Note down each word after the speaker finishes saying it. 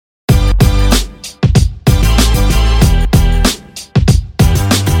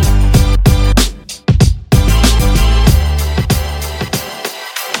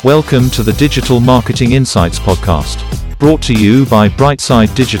Welcome to the Digital Marketing Insights podcast, brought to you by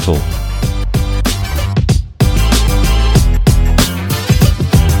Brightside Digital.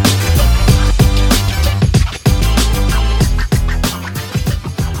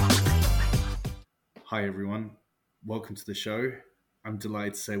 Hi everyone, welcome to the show. I'm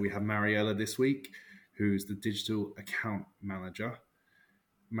delighted to say we have Mariela this week, who's the Digital Account Manager.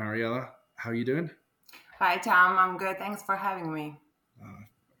 Mariela, how are you doing? Hi Tom, I'm good. Thanks for having me.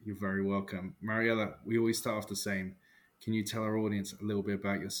 You're very welcome. Mariela, we always start off the same. Can you tell our audience a little bit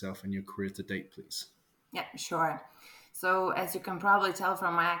about yourself and your career to date, please? Yeah, sure. So as you can probably tell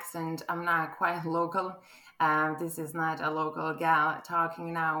from my accent, I'm not quite local. This is not a local gal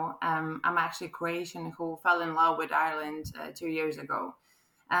talking now. I'm actually Croatian who fell in love with Ireland 2 years ago.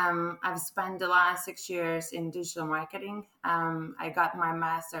 I've spent the last 6 years in digital marketing. I got my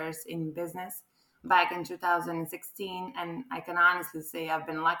master's in business back in 2016, and I can honestly say I've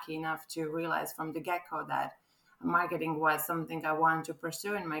been lucky enough to realize from the get-go that marketing was something I wanted to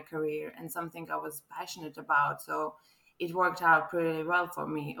pursue in my career and something I was passionate about. So it worked out pretty well for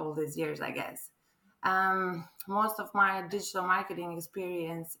me all these years, I guess. Most of my digital marketing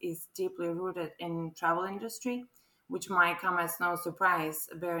experience is deeply rooted in travel industry, which might come as no surprise,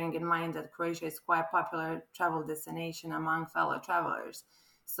 bearing in mind that Croatia is quite a popular travel destination among fellow travelers.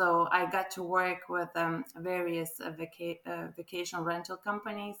 So I got to work with various vacation rental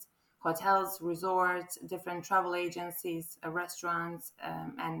companies, hotels, resorts, different travel agencies, restaurants,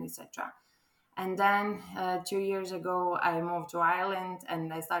 and etc. And then 2 years ago, I moved to Ireland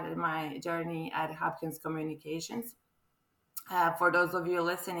and I started my journey at Hopkins Communications. For those of you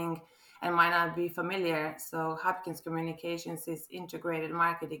listening and might not be familiar, so Hopkins Communications is integrated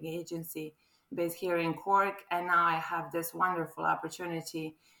marketing agency based here in Cork, and now I have this wonderful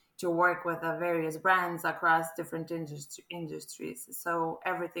opportunity to work with various brands across different industries. So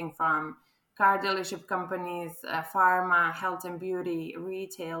everything from car dealership companies, pharma, health and beauty,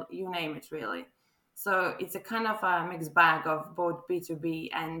 retail, you name it really. So it's a kind of a mixed bag of both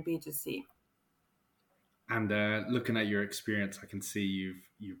B2B and B2C. And looking at your experience, I can see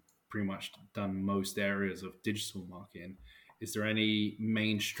you've pretty much done most areas of digital marketing. Is there any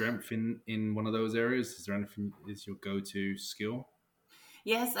main strength in one of those areas? Is there anything is your go-to skill?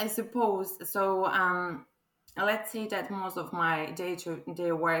 Yes, I suppose. So let's say that most of my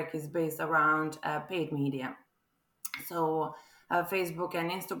day-to-day work is based around paid media. So Facebook and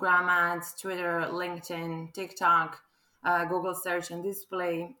Instagram ads, Twitter, LinkedIn, TikTok, Google search and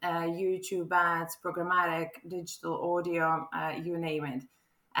display, YouTube ads, programmatic, digital audio, you name it.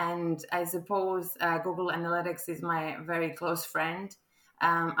 And I suppose Google Analytics is my very close friend.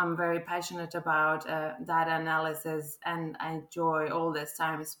 I'm very passionate about data analysis, and I enjoy all this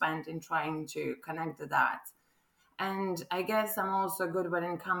time spent in trying to connect the dots. And I guess I'm also good when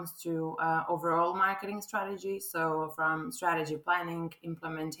it comes to overall marketing strategy. So from strategy planning,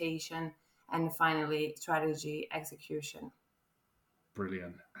 implementation, and finally strategy execution.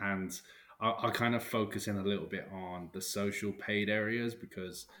 Brilliant. And I'll kind of focus in a little bit on the social paid areas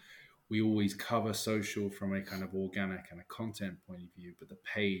because we always cover social from a kind of organic and a content point of view, but the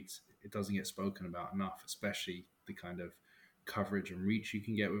paid, it doesn't get spoken about enough, especially the kind of coverage and reach you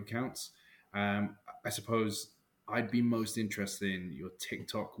can get with accounts. I suppose I'd be most interested in your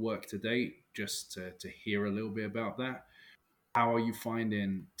TikTok work to date, just to hear a little bit about that. How are you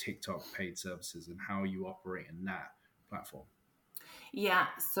finding TikTok paid services and how are you operating that platform? Yeah,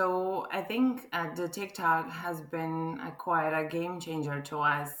 so I think the TikTok has been quite a game changer to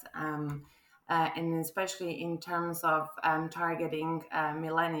us, and especially in terms of targeting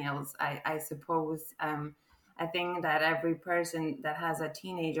millennials, I suppose. I think that every person that has a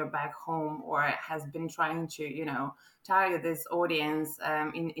teenager back home or has been trying to, target this audience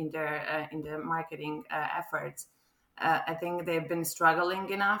in their marketing efforts, I think they've been struggling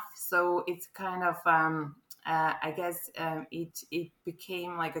enough. So it's kind of I guess it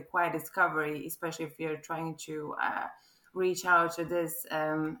became like a quiet discovery, especially if you're trying to reach out to to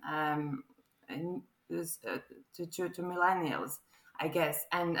millennials, I guess.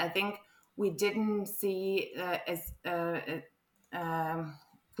 And I think we didn't see as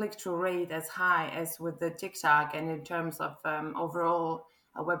click-through rate as high as with the TikTok, and in terms of overall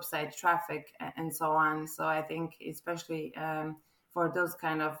website traffic and so on. So I think especially for those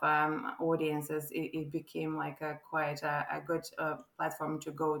kind of audiences, it became like quite a good platform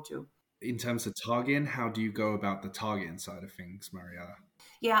to go to. In terms of targeting, how do you go about the targeting side of things, Mariela?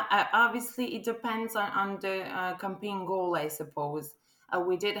 Yeah, obviously it depends on the campaign goal, I suppose.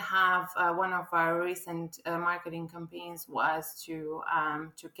 We did have one of our recent marketing campaigns was to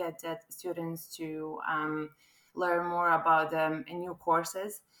get that students to learn more about new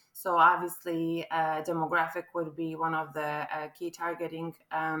courses. So obviously, demographic would be one of the key targeting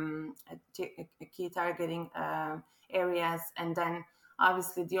areas, and then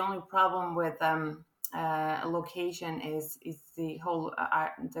obviously the only problem with location is the whole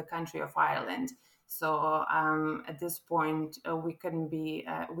the country of Ireland. So at this point, we couldn't be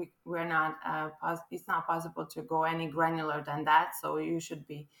we're not it's not possible to go any granular than that. So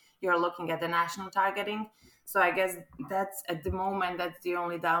you're looking at the national targeting. So I guess that's at the moment that's the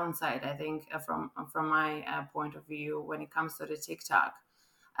only downside, I think, from my point of view when it comes to the TikTok.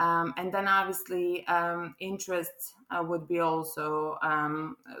 And then obviously interest would be also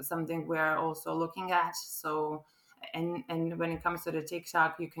something we're also looking at. So and when it comes to the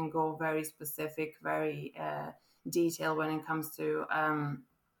TikTok, you can go very specific, very detailed when it comes to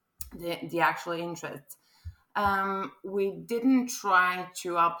the actual interest. We didn't try to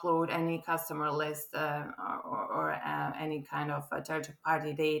upload any customer list or any kind of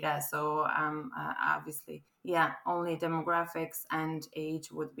third-party data. So obviously, yeah, only demographics and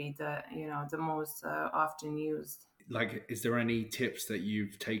age would be the most often used. Like, is there any tips that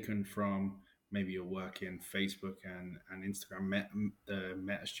you've taken from maybe your work in Facebook and Instagram, the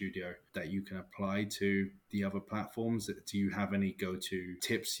Meta Studio, that you can apply to the other platforms? Do you have any go-to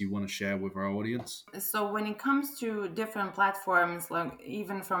tips you want to share with our audience? So when it comes to different platforms, like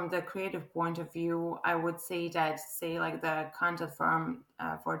even from the creative point of view, I would say that, like the content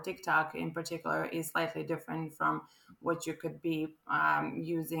for TikTok in particular is slightly different from what you could be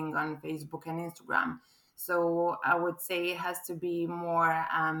using on Facebook and Instagram. So I would say it has to be more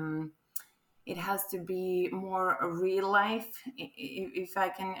real life, if I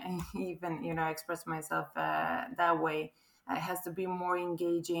can even express myself that way. It has to be more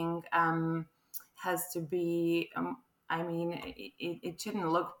engaging, has to be it shouldn't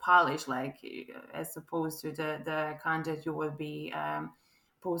look polished, like as opposed to the content you will be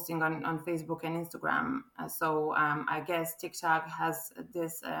posting on Facebook and Instagram. So I guess TikTok has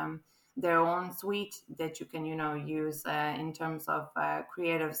this their own suite that you can use in terms of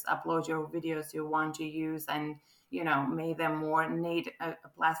creatives upload your videos you want to use, and make them more native,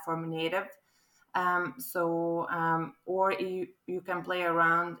 platform native. Or you can play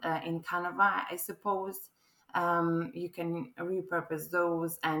around in Canva, I suppose. You can repurpose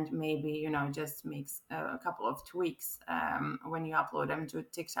those and maybe just make a couple of tweaks when you upload them to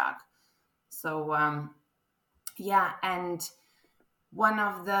TikTok. So yeah, and one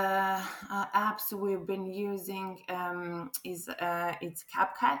of the apps we've been using is it's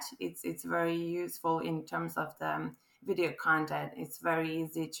CapCut. It's very useful in terms of the video content. It's very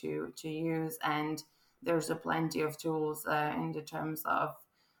easy to use, and there's a plenty of tools in the terms of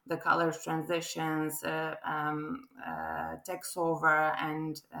the colors transitions, text over,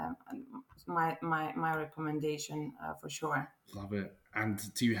 and my recommendation for sure. Love it. And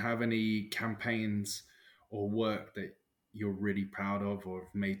do you have any campaigns or work that you're really proud of or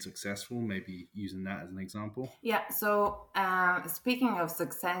have made successful, maybe using that as an example? Yeah, so speaking of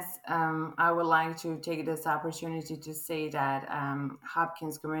success, I would like to take this opportunity to say that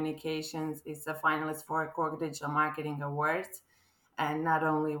Hopkins Communications is a finalist for Cork Digital Marketing Awards, and not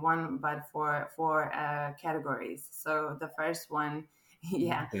only one, but for four categories. So the first one,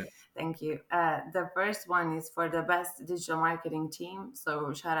 yeah, thank you. The first one is for the best digital marketing team.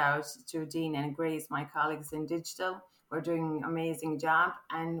 So shout out to Dean and Grace, my colleagues in digital. We're doing an amazing job.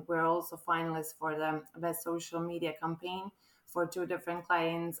 And we're also finalists for the best social media campaign for two different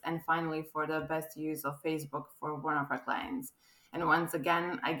clients. And finally, for the best use of Facebook for one of our clients. And once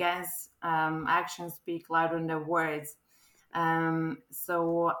again, I guess actions speak louder than words.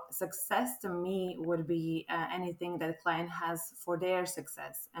 So success to me would be anything that a client has for their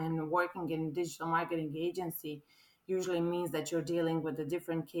success. And working in digital marketing agency usually means that you're dealing with the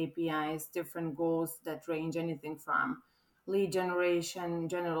different KPIs, different goals that range anything from lead generation,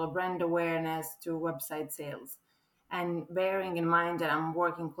 general brand awareness, to website sales. And bearing in mind that I'm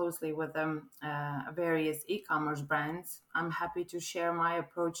working closely with various e-commerce brands, I'm happy to share my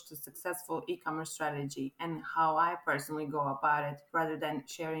approach to successful e-commerce strategy and how I personally go about it, rather than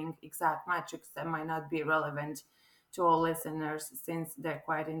sharing exact metrics that might not be relevant to all listeners, since they're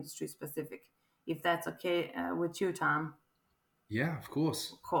quite industry specific. If that's okay with you, Tom. Yeah, of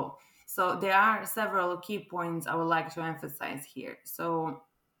course. Cool. So there are several key points I would like to emphasize here. So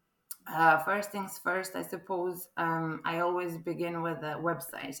first things first, I suppose I always begin with a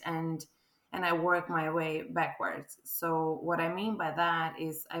website, and I work my way backwards. So what I mean by that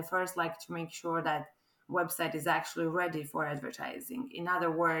is I first like to make sure that website is actually ready for advertising. In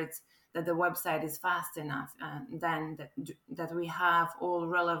other words, that the website is fast enough, and then that we have all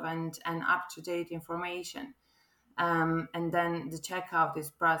relevant and up-to-date information. And then the checkout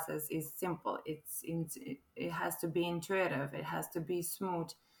process is simple. It has to be intuitive. It has to be smooth.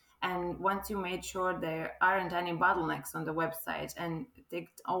 And once you made sure there aren't any bottlenecks on the website and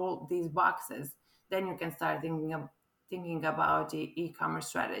ticked all these boxes, then you can start thinking about the e-commerce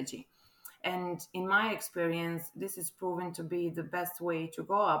strategy. And in my experience, this is proven to be the best way to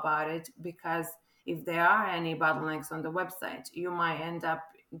go about it, because if there are any bottlenecks on the website, you might end up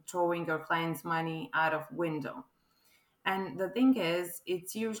throwing your clients' money out of window. And the thing is,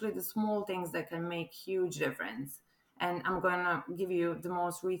 it's usually the small things that can make huge difference. And I'm going to give you the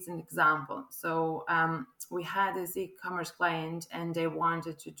most recent example. So we had this e-commerce client, and they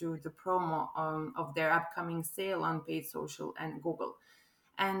wanted to do the promo of their upcoming sale on paid social and Google.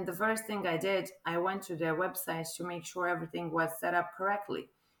 And the first thing I did, I went to their website to make sure everything was set up correctly.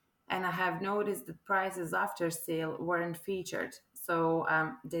 And I have noticed that prices after sale weren't featured. So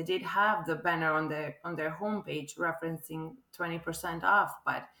they did have the banner on their homepage referencing 20% off,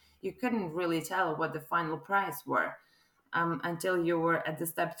 but you couldn't really tell what the final price were until you were at the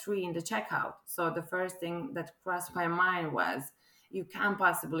step 3 in the checkout. So the first thing that crossed my mind was, you can't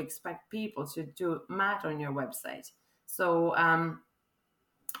possibly expect people to do math on your website. So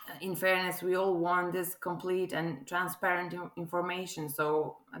in fairness, we all want this complete and transparent information,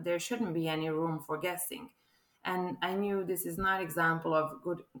 so there shouldn't be any room for guessing. And I knew this is not example of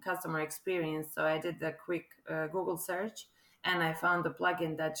good customer experience, so I did a quick Google search, and I found the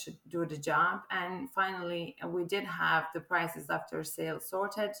plugin that should do the job. And finally, we did have the prices after sale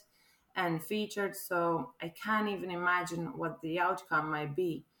sorted and featured, so I can't even imagine what the outcome might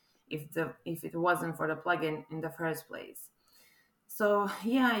be if it wasn't for the plugin in the first place. So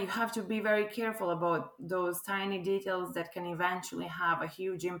yeah, you have to be very careful about those tiny details that can eventually have a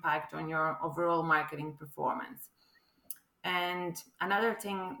huge impact on your overall marketing performance. And another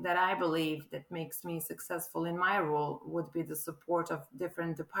thing that I believe that makes me successful in my role would be the support of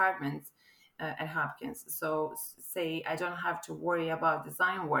different departments at Hopkins. So say I don't have to worry about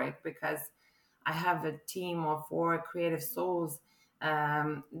design work because I have a team of 4 creative souls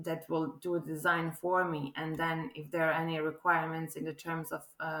that will do design for me. And then if there are any requirements in the terms of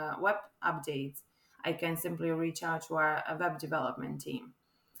web updates, I can simply reach out to our web development team.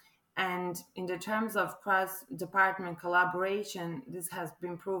 And in the terms of cross-department collaboration, this has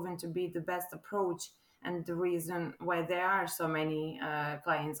been proven to be the best approach and the reason why there are so many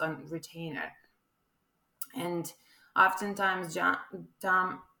clients on retainer. And oftentimes,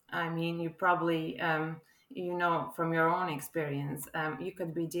 Tom, I mean, you probably from your own experience, you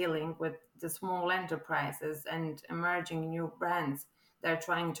could be dealing with the small enterprises and emerging new brands that are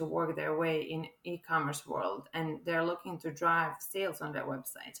trying to work their way in e-commerce world, and they're looking to drive sales on their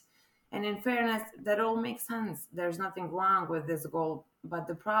website. And in fairness, that all makes sense. There's nothing wrong with this goal, but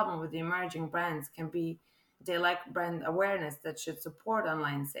the problem with the emerging brands can be they lack brand awareness that should support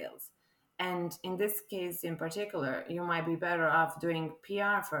online sales. And in this case in particular, you might be better off doing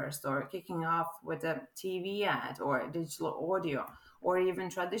PR first, or kicking off with a TV ad or digital audio or even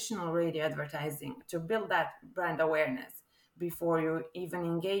traditional radio advertising to build that brand awareness before you even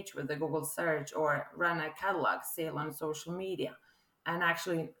engage with the Google search or run a catalog sale on social media and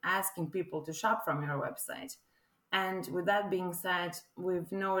actually asking people to shop from your website. And with that being said,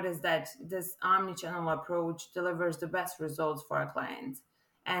 we've noticed that this omnichannel approach delivers the best results for our clients.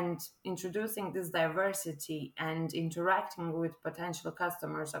 And introducing this diversity and interacting with potential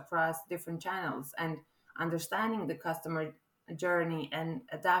customers across different channels and understanding the customer journey and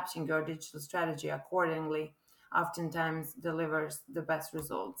adapting your digital strategy accordingly oftentimes delivers the best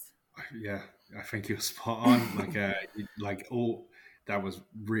results. Yeah, I think you're spot on. All that was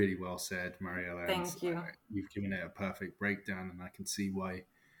really well said, Mariela. Thank you. You've given it a perfect breakdown, and I can see why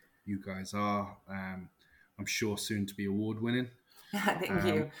you guys are. I'm sure soon to be award winning. Thank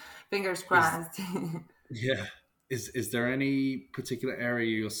you. Fingers crossed. Is there any particular area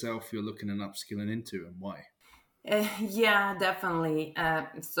yourself you're looking at upskilling into, and why? Yeah, definitely.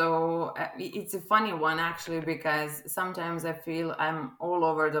 So it's a funny one actually, because sometimes I feel I'm all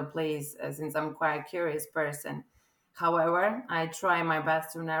over the place since I'm quite a curious person. However, I try my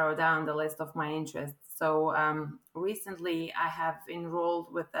best to narrow down the list of my interests. So recently I have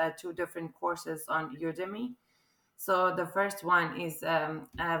enrolled with 2 different courses on Udemy. So the first one is a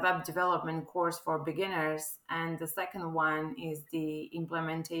web development course for beginners, and the second one is the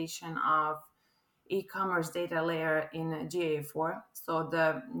implementation of e-commerce data layer in GA4, so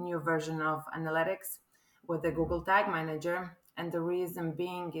the new version of analytics with the Google Tag Manager. And the reason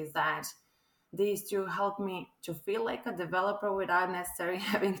being is that these 2 help me to feel like a developer without necessarily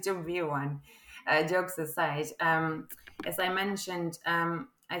having to be one. Jokes aside, as I mentioned,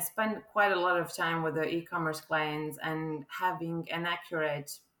 I spend quite a lot of time with the e-commerce clients, and having an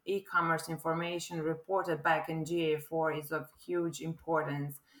accurate e-commerce information reported back in GA4 is of huge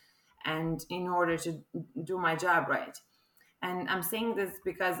importance, and in order to do my job right. And I'm saying this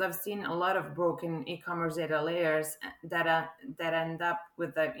because I've seen a lot of broken e-commerce data layers that end up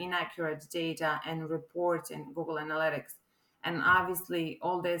with the inaccurate data and reports in Google Analytics. And obviously,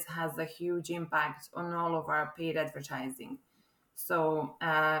 all this has a huge impact on all of our paid advertising. So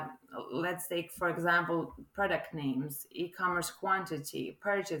let's take, for example, product names, e-commerce quantity,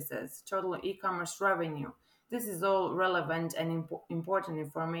 purchases, total e-commerce revenue. This is all relevant and important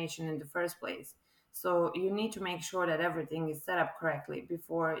information in the first place. So you need to make sure that everything is set up correctly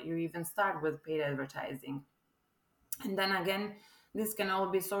before you even start with paid advertising. And then again, this can all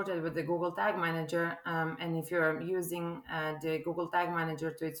be sorted with the Google Tag Manager. And if you're using the Google Tag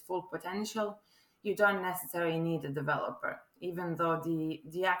Manager to its full potential, you don't necessarily need a developer, even though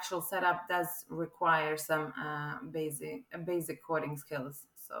the actual setup does require some basic coding skills.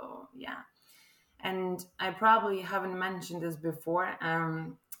 So yeah. And I probably haven't mentioned this before.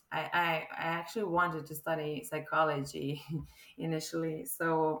 I actually wanted to study psychology initially.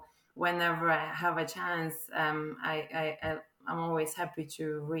 So whenever I have a chance, I'm always happy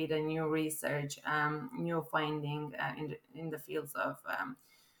to read a new research, new finding in the fields of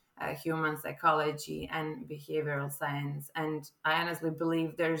human psychology and behavioral science. And I honestly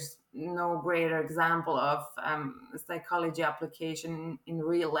believe there's no greater example of psychology application in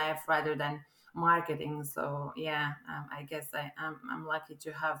real life rather than marketing. So yeah, I guess I'm lucky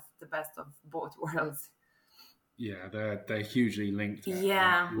to have the best of both worlds. Yeah, they're hugely linked.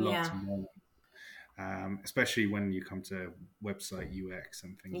 Yeah. Especially when you come to website UX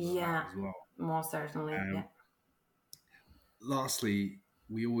and things like that as well. Most certainly. Yeah. Lastly,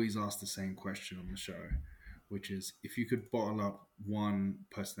 we always ask the same question on the show, which is, if you could bottle up one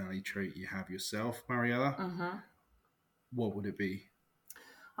personality trait you have yourself, Mariela, what would it be?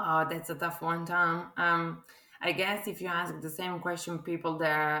 Oh, that's a tough one, Tom. I guess if you ask the same question people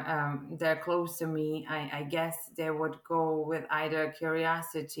they're close to me, I guess they would go with either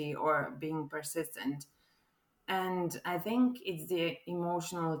curiosity or being persistent. And I think it's the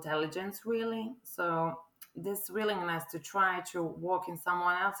emotional intelligence, really. So this willingness to try to walk in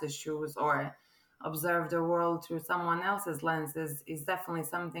someone else's shoes or observe the world through someone else's lenses is definitely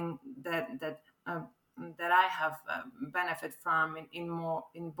something that I have benefit from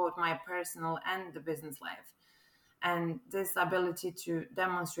in both my personal and the business life. And this ability to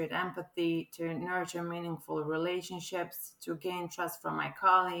demonstrate empathy, to nurture meaningful relationships, to gain trust from my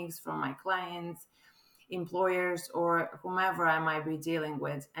colleagues, from my clients, employers, or whomever I might be dealing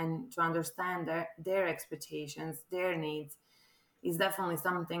with, and to understand their expectations, their needs, is definitely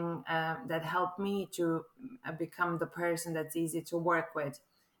something that helped me to become the person that's easy to work with.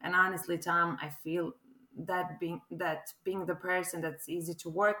 And honestly, Tom, I feel that being the person that's easy to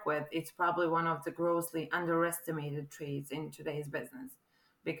work with, it's probably one of the grossly underestimated traits in today's business.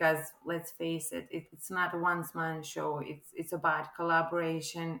 Because let's face it, it's not a one-man show. It's about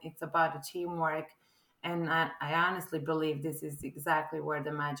collaboration. It's about teamwork. And I honestly believe this is exactly where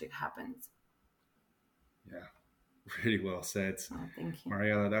the magic happens. Yeah, really well said. Oh, thank you.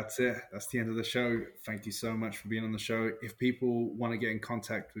 Mariela, that's it. That's the end of the show. Thank you so much for being on the show. If people want to get in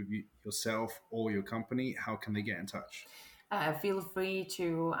contact with yourself or your company, how can they get in touch? Feel free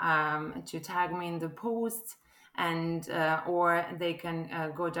to tag me in the post, and or they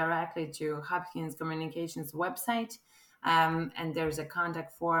can go directly to Hopkins Communications website. And there's a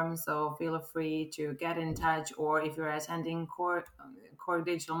contact form, so feel free to get in touch. Or if you're attending Core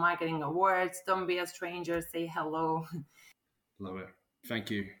Digital Marketing Awards, don't be a stranger, say hello. Love it.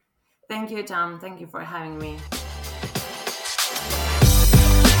 Thank you. Thank you, Tom. Thank you for having me.